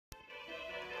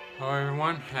Hello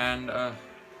everyone, and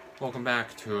welcome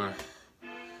back to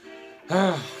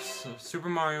Super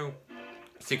Mario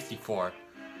 64.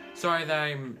 Sorry that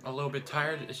I'm a little bit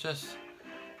tired. It's just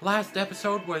last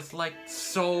episode was like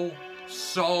so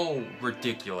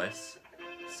ridiculous.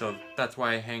 So that's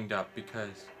why I hanged up,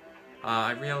 because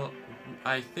I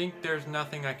think there's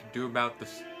nothing I can do about the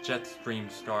Jetstream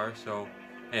Star, so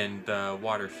and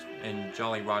water in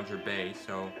Jolly Roger Bay.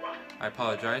 So I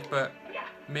apologize, but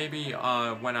maybe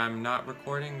when I'm not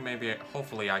recording,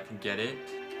 hopefully I can get it.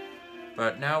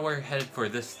 But now we're headed for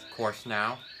this course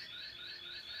now.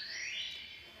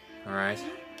 Alright.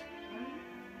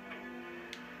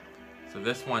 So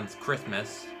this one's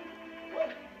Christmas.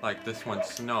 Like this one's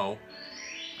snow.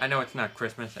 I know it's not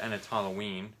Christmas and it's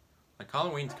Halloween. Like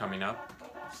Halloween's coming up.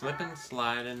 Slipping,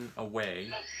 sliding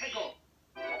away.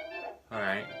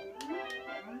 Alright.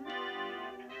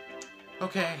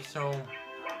 Okay, so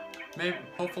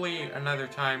hopefully another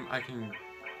time I can,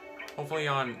 hopefully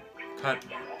on cut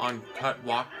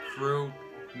walkthrough,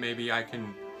 maybe I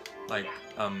can like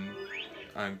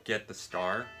get the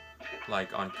star,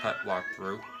 like on cut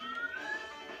walkthrough.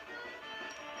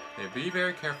 Okay, be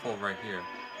very careful right here,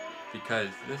 because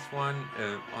this one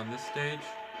on this stage,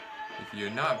 if you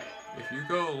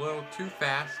go a little too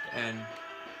fast and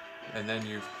then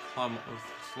you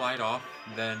slide off,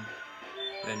 then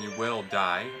you will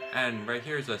die. And right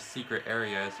here is a secret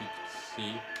area, as you can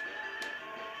see.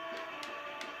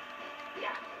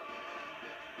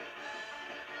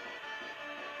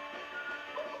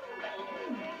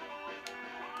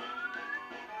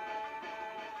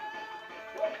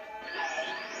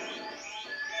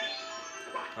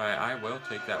 Alright, I will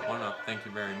take that one up, thank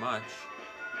you very much.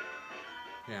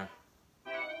 Yeah.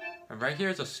 And right here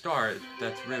is a star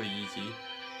that's really easy.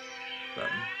 But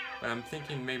I'm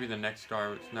thinking maybe the next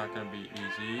star is not going to be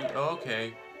easy.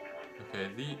 Okay. Okay,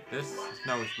 this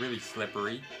snow is really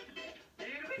slippery.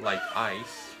 Like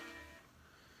ice.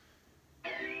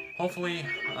 Hopefully,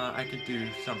 I could do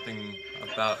something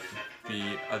about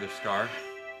the other star.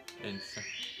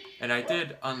 And I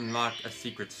did unlock a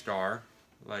secret star.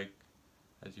 Like,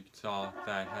 as you saw,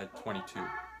 that I had 22.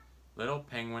 Little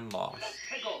Penguin Lost.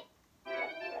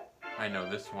 I know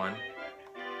this one.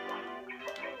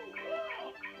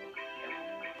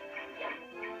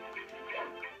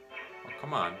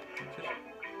 Come on, just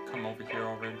come over here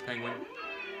already, Penguin.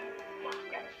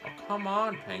 Oh, come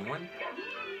on, Penguin.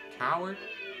 Coward.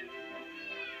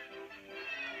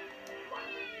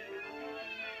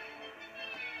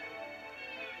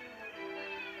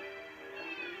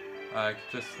 I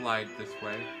could just slide this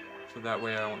way, so that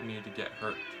way I don't need to get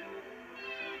hurt.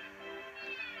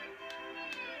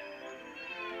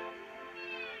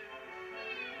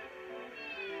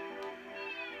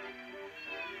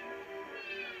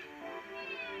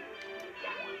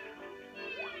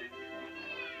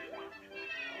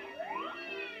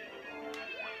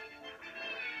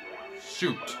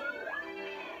 Shoot!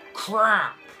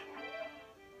 Crap!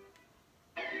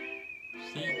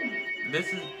 See,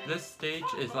 this stage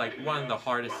is like one of the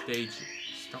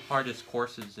hardest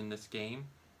courses in this game.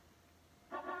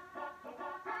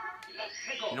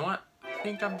 You know what? I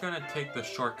think I'm gonna take the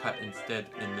shortcut instead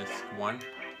in this one.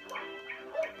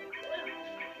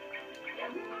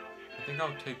 I think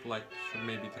I'll take like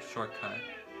maybe the shortcut.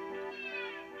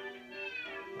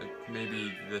 Like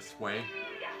maybe this way.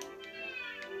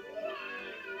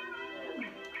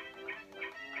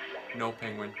 No,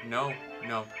 Penguin. No,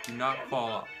 no. Do not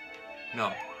fall off.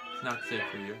 No. It's not safe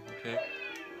for you, okay?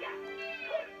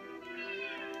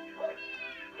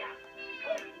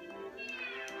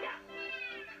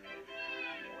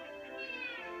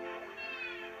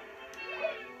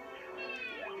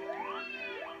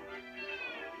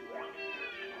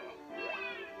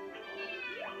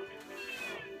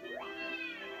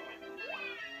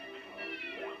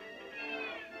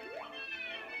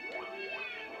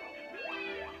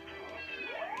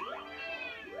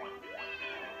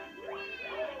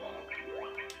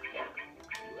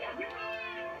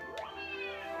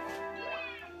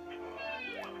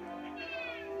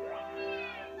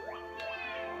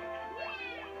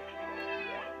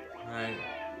 Right.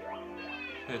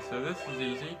 Okay, so this is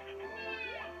easy.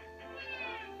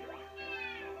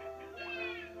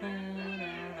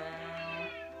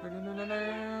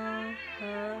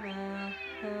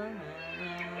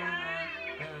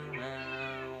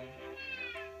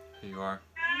 Here you are.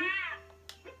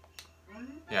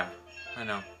 Yeah, I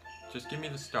know. Just give me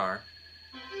the star.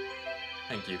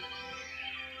 Thank you.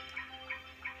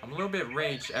 I'm a little bit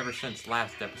raged ever since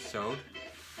last episode.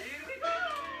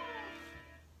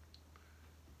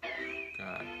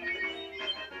 God.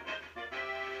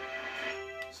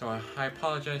 So I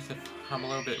apologize if I'm a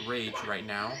little bit raged right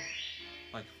now.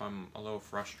 Like if I'm a little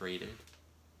frustrated.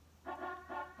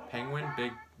 Penguin,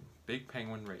 big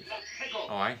penguin race.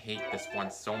 Oh, I hate this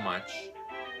one so much.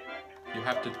 You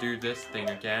have to do this thing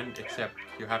again, except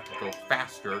you have to go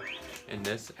faster in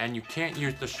this, and you can't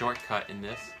use the shortcut in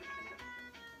this.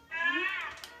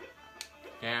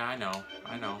 Yeah, I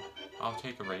know. I'll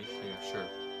take a race, yeah, sure.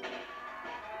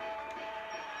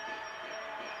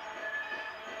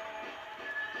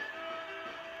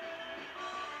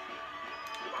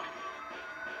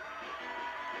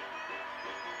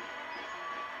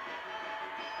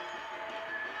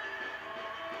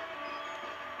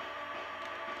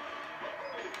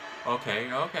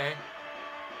 Okay.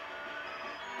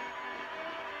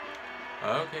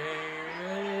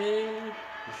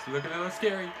 It's looking a little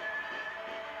scary.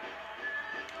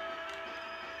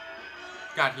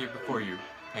 Got here before you,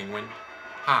 penguin.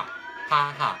 Ha.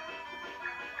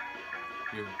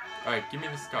 You. Alright, give me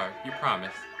the star. You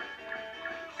promise.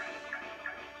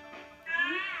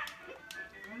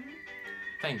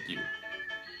 Thank you.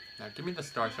 Now give me the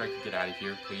star so I can get out of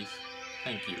here, please.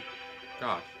 Thank you.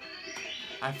 Gosh.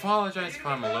 I apologize if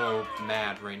I'm a little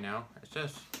mad right now. It's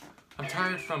just, I'm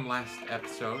tired from last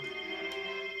episode.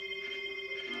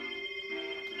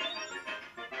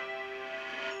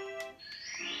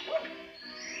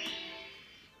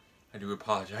 I do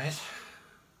apologize.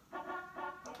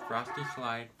 Frosty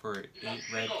slide for 8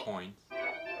 red coins.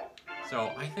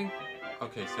 So I think,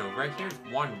 okay, so right here's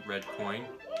 1 red coin.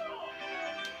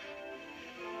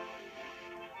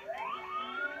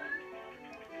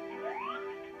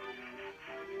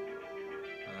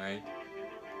 Alright.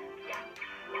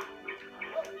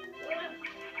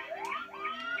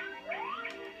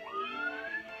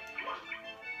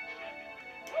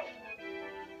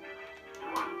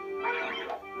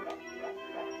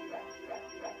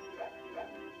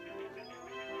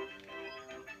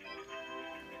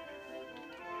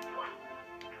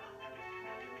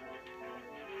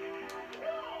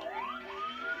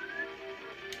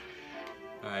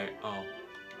 Alright, I'll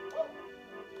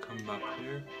come up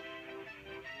here.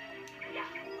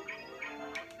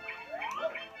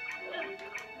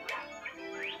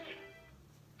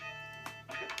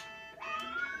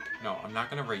 No, I'm not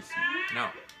gonna race you. No.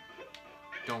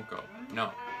 Don't go.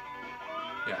 No.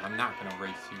 Yeah, I'm not gonna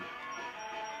race you.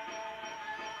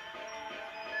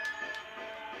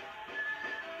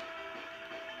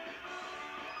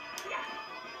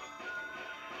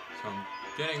 So I'm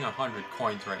getting 100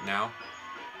 coins right now,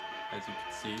 as you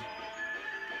can see.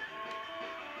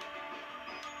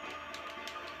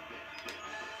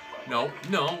 No.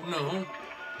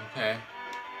 Okay.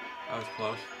 That was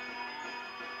close.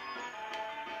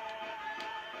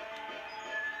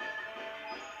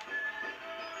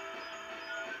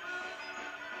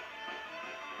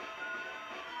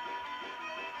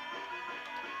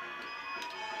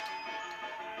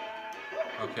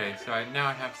 Okay, so now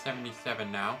I have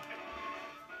 77 now.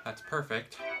 That's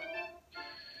perfect.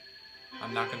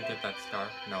 I'm not gonna get that star.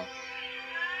 No.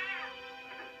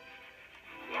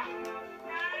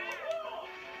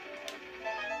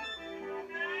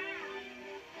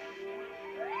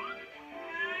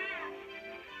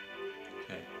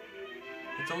 Okay.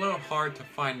 It's a little hard to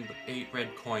find 8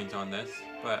 red coins on this,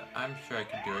 but I'm sure I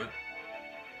can do it.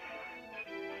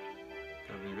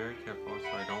 Gotta be very careful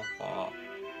so I don't fall.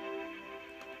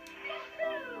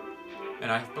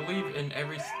 And I believe in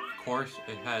every course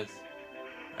it has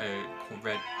a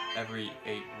every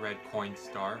 8 red coin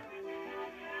star.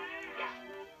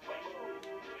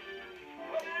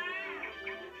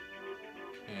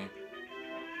 Okay.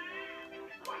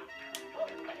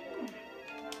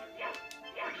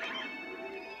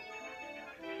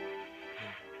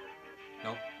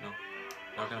 Nope.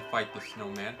 Not gonna fight the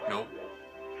snowman. Nope.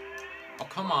 Oh,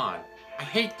 come on. I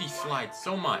hate these slides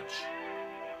so much.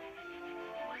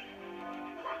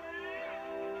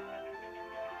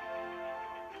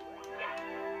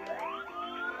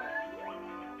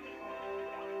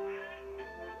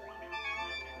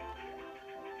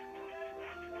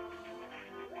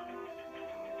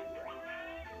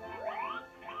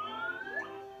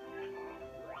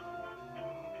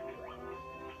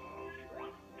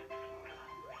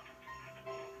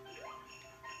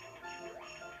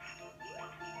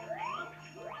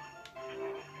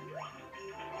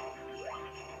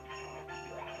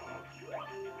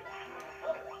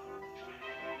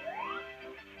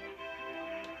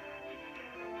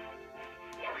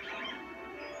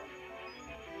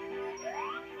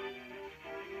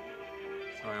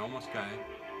 So I almost got it.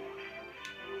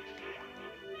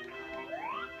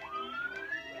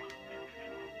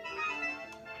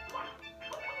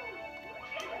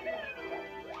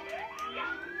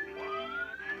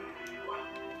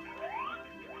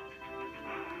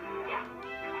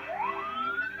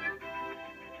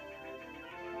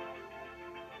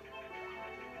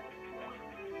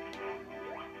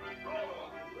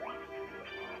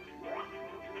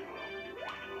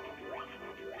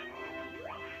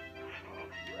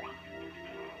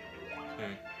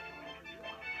 Okay.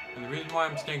 And the reason why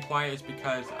I'm staying quiet is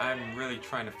because I'm really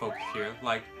trying to focus here.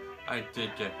 Like, I did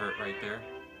get hurt right there.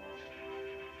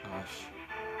 Gosh.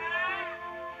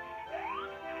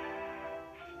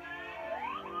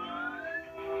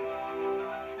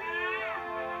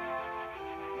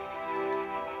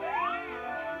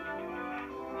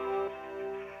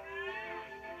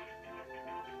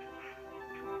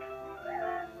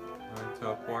 Alright,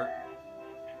 teleport.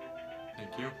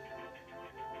 Thank you.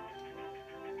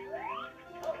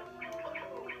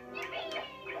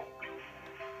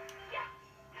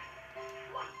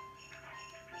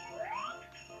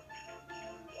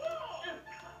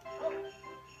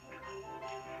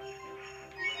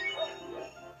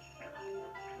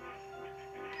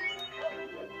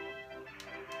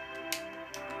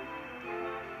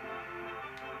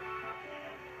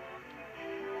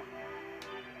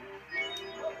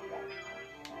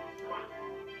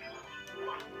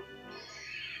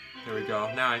 There we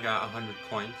go. Now I got 100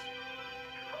 coins.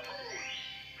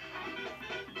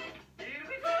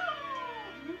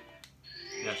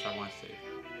 Yes, I want to save.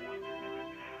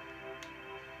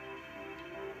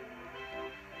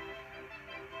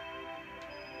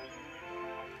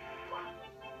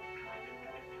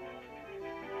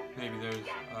 Maybe there's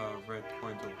red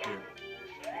coins over here.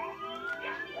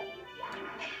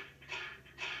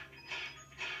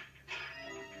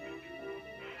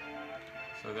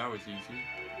 So that was easy.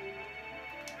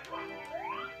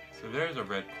 So there's a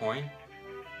red coin.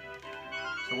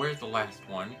 So where's the last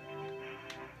one?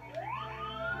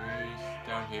 Maybe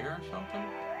down here or something?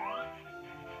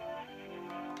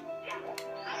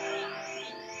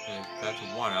 Okay, that's a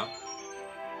 1-up.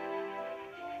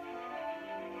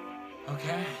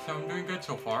 Okay, so I'm doing good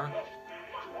so far.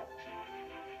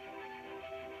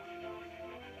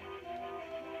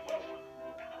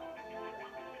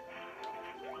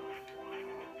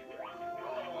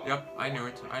 Yep, I knew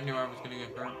it. I knew I was gonna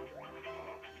get hurt.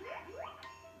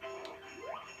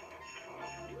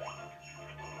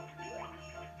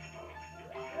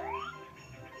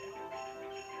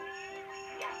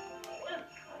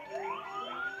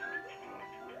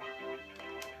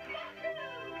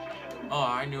 Oh,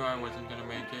 I knew I wasn't gonna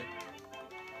make it.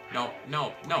 No,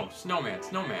 no, no, snowman,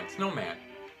 snowman, snowman.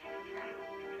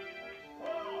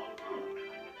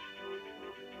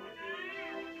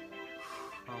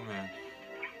 Oh man.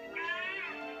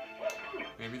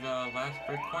 Maybe the last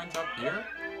red coin's up here?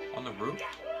 On the roof?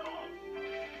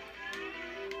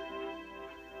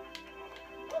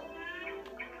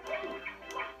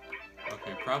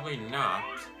 Okay, probably not.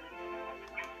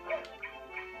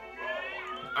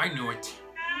 I knew it!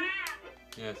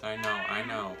 Yes, I know, I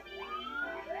know.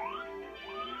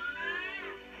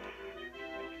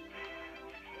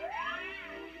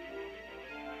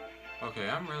 Okay,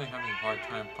 I'm really having a hard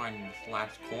time finding this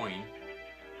last coin.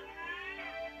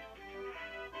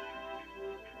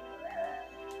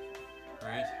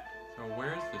 Right, so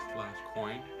where's this last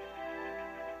coin?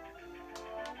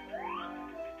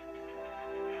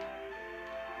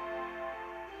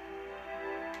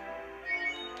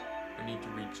 I need to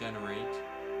regenerate.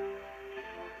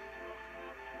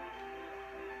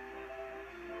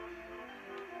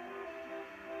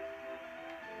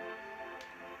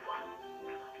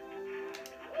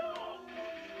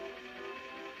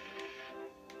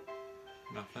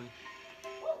 Nothing.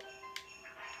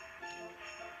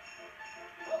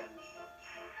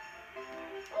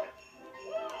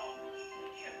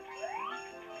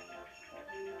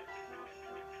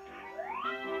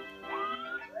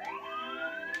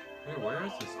 Hey, where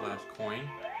is this last coin?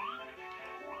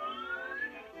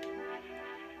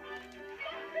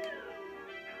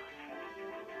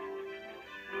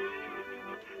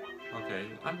 Okay,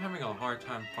 I'm having a hard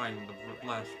time finding the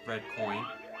last red coin.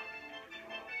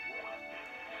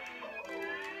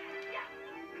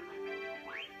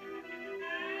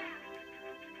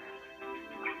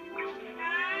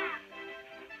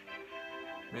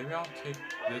 Maybe I'll take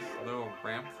this little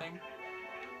ramp thing.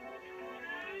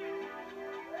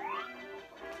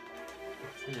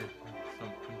 Let's see if there's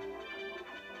something.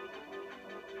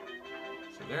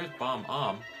 So there's Bomb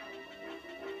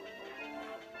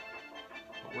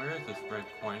But where is this red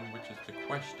coin, which is the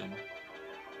question?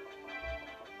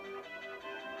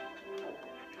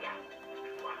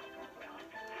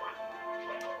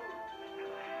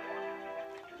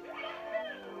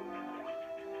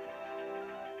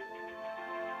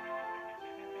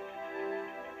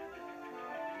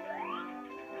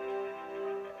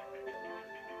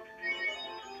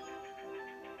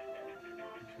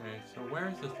 Okay, so where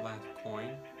is this last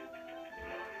coin?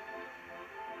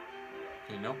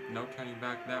 Okay, nope, no turning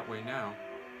back that way now.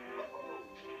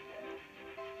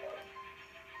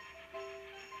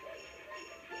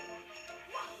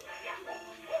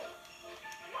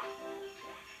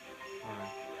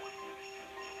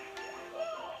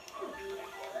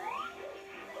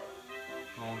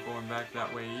 No one going back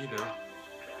that way either.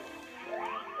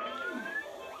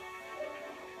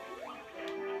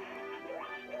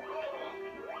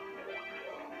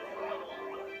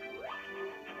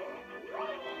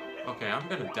 Okay, I'm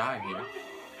gonna die here.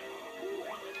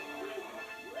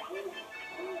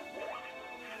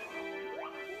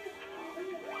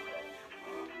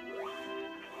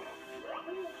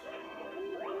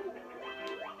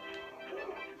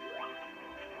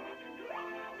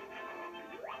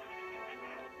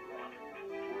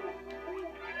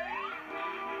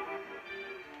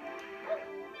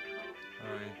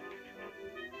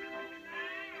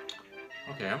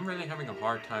 Okay, I'm really having a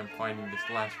hard time finding this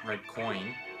last red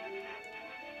coin.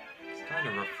 It's kind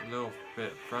of a little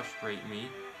bit frustrate me.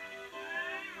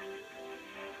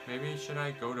 Maybe should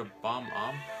I go to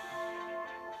Bomb-Omb?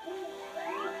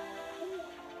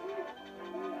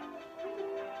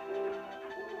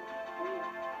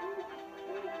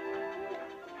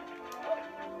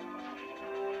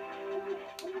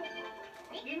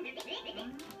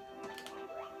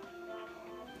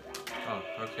 Oh,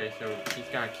 okay, so he's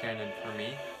got a cannon for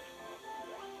me.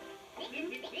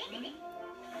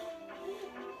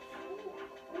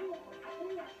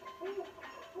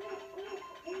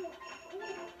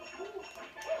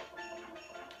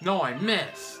 No, I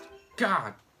missed!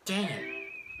 God dang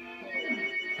it!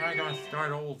 Now I gotta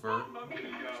start over.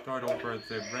 Start over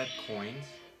the red coins.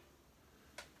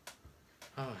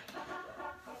 Oh.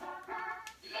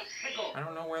 I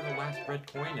don't know where the last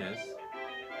red coin is.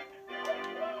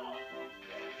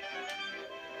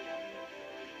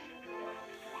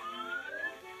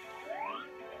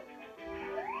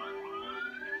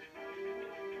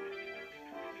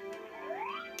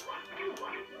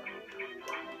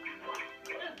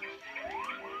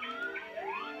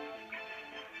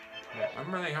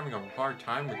 I'm really having a hard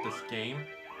time with this game.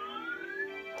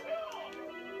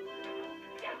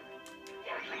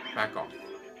 Back off.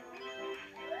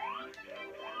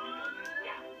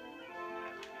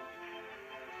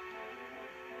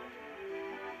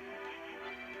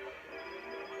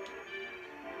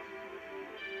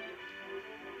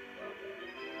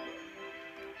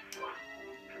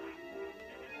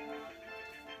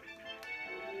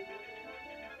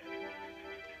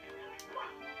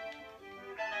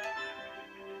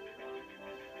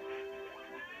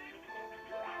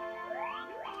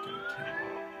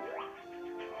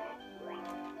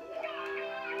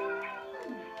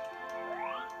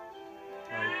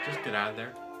 Just get out of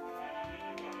there.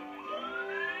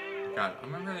 God,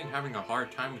 I'm really having a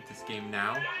hard time with this game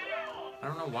now. I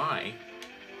don't know why.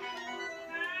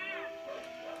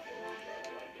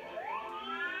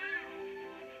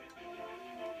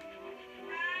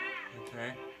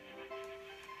 Okay.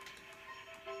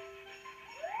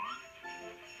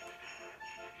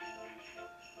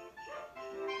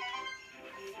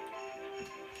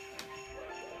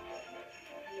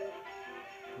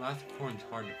 Last coin's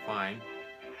hard to find.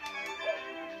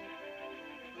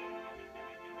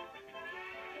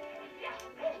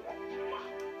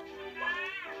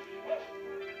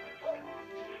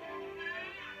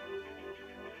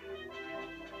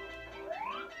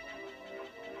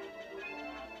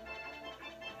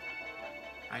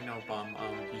 I know, Bomb.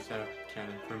 You set up a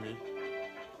cannon for me.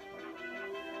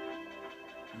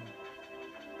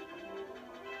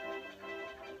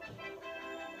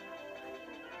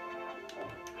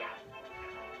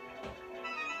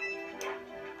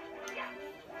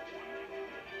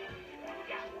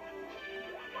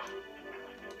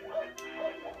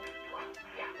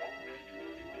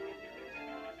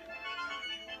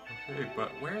 Okay,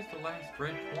 but where's the last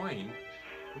red coin?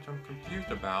 Which I'm confused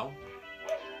about.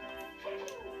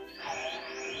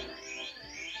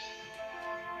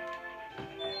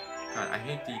 God, I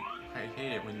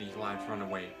hate it when these lives run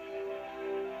away.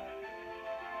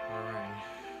 Alright.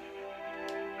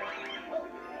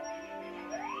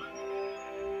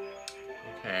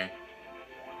 Okay.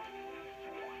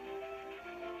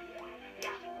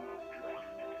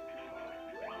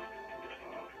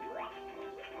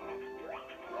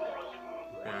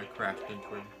 Okay, I crashed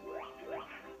into him.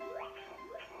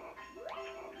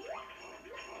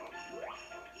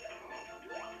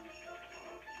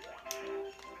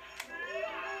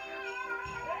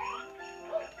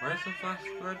 Where's the last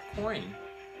red coin?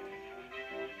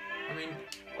 I mean,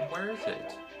 where is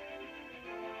it?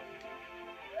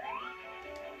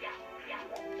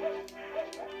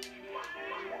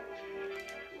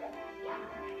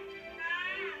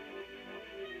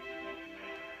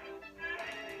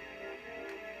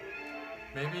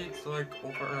 Maybe it's like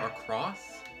over across?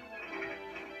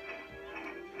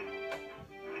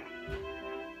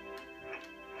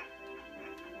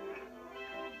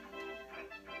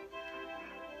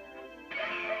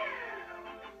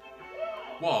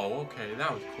 Whoa, okay,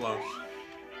 that was close.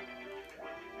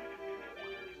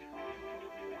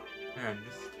 Man,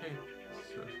 this takes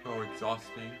so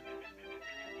exhausting.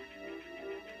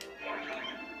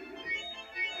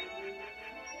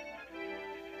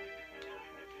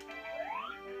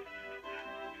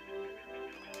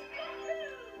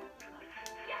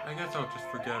 I guess I'll just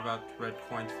forget about the red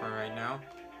coins for right now.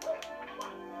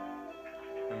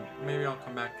 And maybe I'll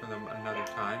come back for them another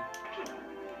time.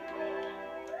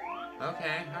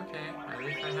 Okay, at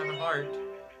least I have a heart.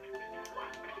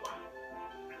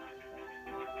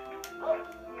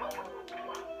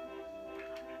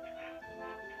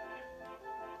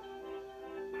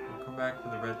 I'll come back for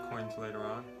the red coins later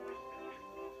on.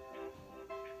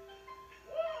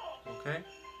 Okay,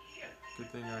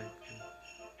 good thing I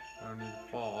don't need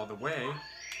to fall all the way.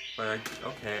 But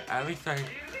okay, at least I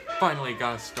finally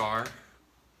got a star.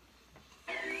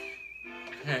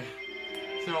 Okay,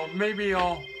 so maybe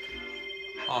I'll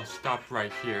stop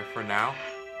right here for now.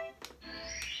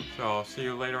 So I'll see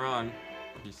you later on.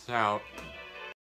 Peace out.